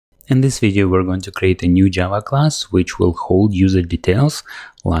In this video, we're going to create a new Java class which will hold user details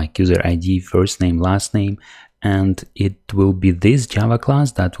like user ID, first name, last name, and it will be this Java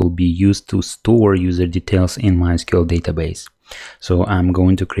class that will be used to store user details in MySQL database. So I'm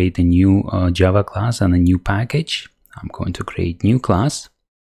going to create a new Java class and a new package. I'm going to create new class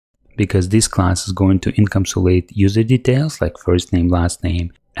because this class is going to encapsulate user details like first name, last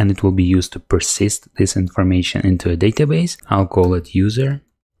name, and it will be used to persist this information into a database. I'll call it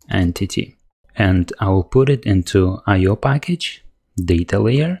UserEntity, and I will put it into IO package, data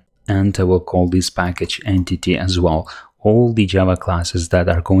layer, and I will call this package entity as well. All the Java classes that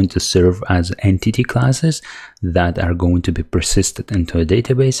are going to serve as entity classes that are going to be persisted into a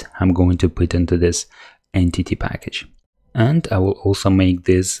database, I'm going to put into this entity package. And I will also make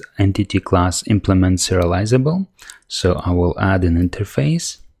this entity class implement serializable. So I will add an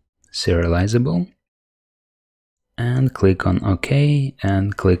interface, serializable, and click on OK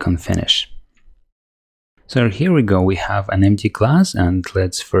and click on Finish. So here we go, we have an empty class, and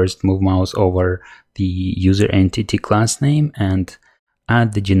let's first move mouse over the user entity class name and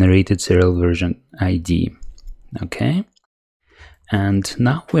add the generated serial version ID. Okay. And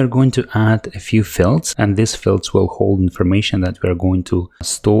now we're going to add a few fields, and these fields will hold information that we're going to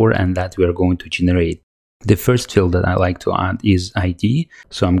store and that we're going to generate. The first field that I like to add is ID.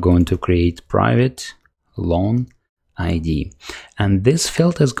 So I'm going to create private loan ID, and this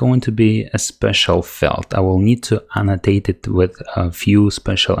field is going to be a special field. I will need to annotate it with a few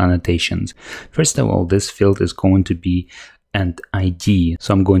special annotations. First of all, this field is going to be an ID,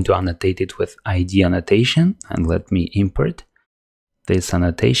 so I'm going to annotate it with ID annotation, and let me import this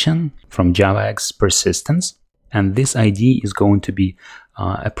annotation from JavaX persistence. And this ID is going to be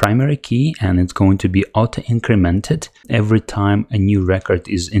a primary key, and it's going to be auto-incremented every time a new record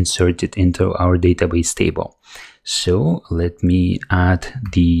is inserted into our database table. So let me add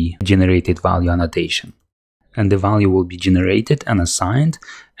the generated value annotation, and the value will be generated and assigned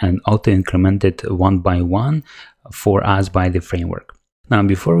and auto-incremented one by one for us by the framework. Now,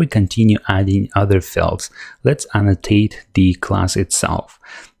 before we continue adding other fields, let's annotate the class itself.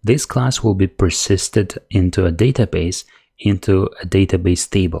 This class will be persisted into a database, into a database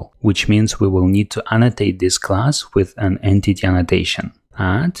table, which means we will need to annotate this class with an entity annotation.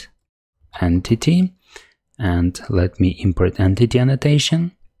 Add entity, and let me import entity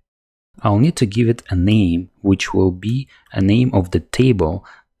annotation. I'll need to give it a name, which will be a name of the table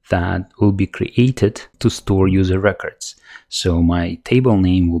that will be created to store user records. So my table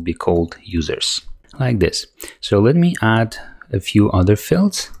name will be called users, like this. So let me add a few other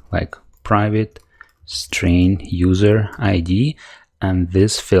fields like private string user ID, and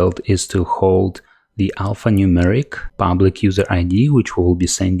this field is to hold the alphanumeric public user ID, which we will be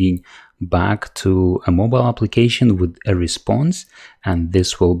sending back to a mobile application with a response, and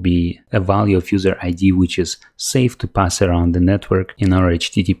this will be a value of user ID which is safe to pass around the network in our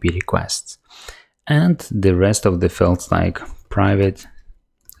HTTP requests. And the rest of the fields like private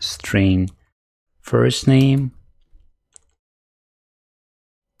string first name,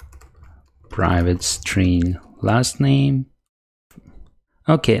 private string last name.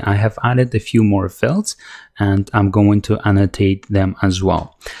 Okay, I have added a few more fields, and I'm going to annotate them as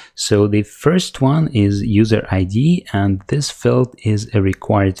well. So the first one is user ID, and this field is a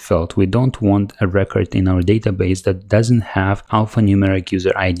required field. We don't want a record in our database that doesn't have alphanumeric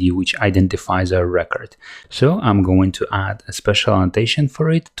user ID, which identifies our record. So I'm going to add a special annotation for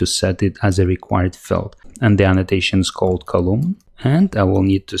it to set it as a required field. And the annotation is called column, and I will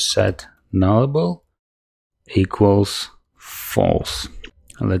need to set nullable equals false.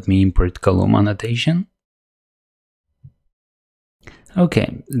 Let me import column annotation.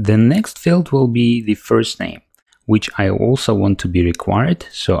 Okay, the next field will be the first name, which I also want to be required.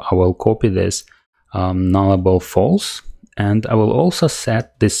 So I will copy this nullable false, and I will also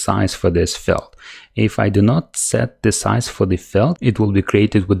set the size for this field. If I do not set the size for the field, it will be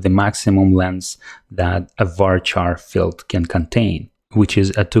created with the maximum length that a varchar field can contain, which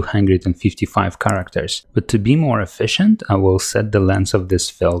is at 255 characters. But to be more efficient, I will set the length of this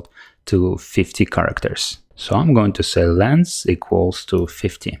field to 50 characters. So I'm going to say length equals to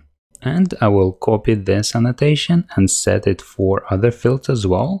 50. And I will copy this annotation and set it for other fields as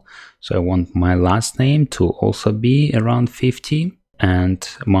well. So I want my last name to also be around 50. And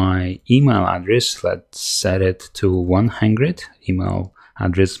my email address, let's set it to 100. Email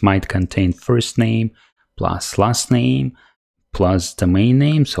address might contain first name plus last name plus domain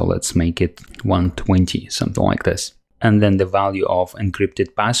name, so let's make it 120, something like this. And then the value of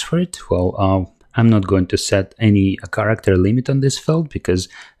encrypted password, well, I'm not going to set any character limit on this field because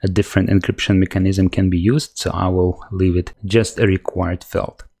a different encryption mechanism can be used, so I will leave it just a required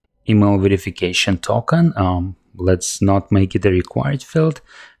field. email verification token. Let's not make it a required field.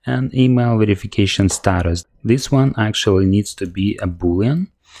 And email verification status. This one actually needs to be a Boolean.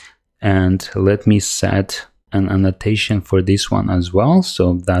 And let me set an annotation for this one as well. So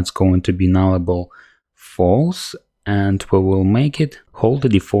that's going to be nullable false. And we will make it hold the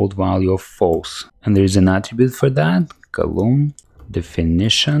default value of false. And there is an attribute for that, column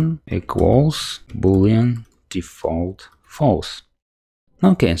definition equals Boolean default false.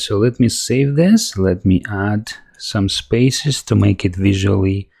 Okay, so let me save this. Let me add some spaces to make it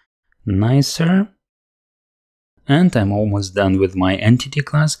visually nicer. And I'm almost done with my entity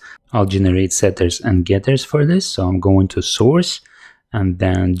class. I'll generate setters and getters for this. So I'm going to source and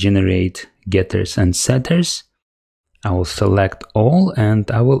then generate getters and setters. I will select all and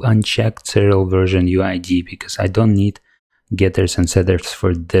I will uncheck serial version UID because I don't need getters and setters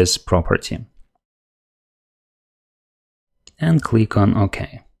for this property. And click on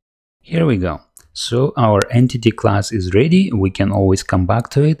OK. Here we go. So our entity class is ready. We can always come back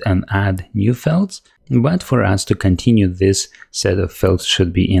to it and add new fields. But for us to continue, this set of fields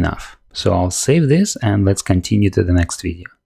should be enough. So I'll save this and let's continue to the next video.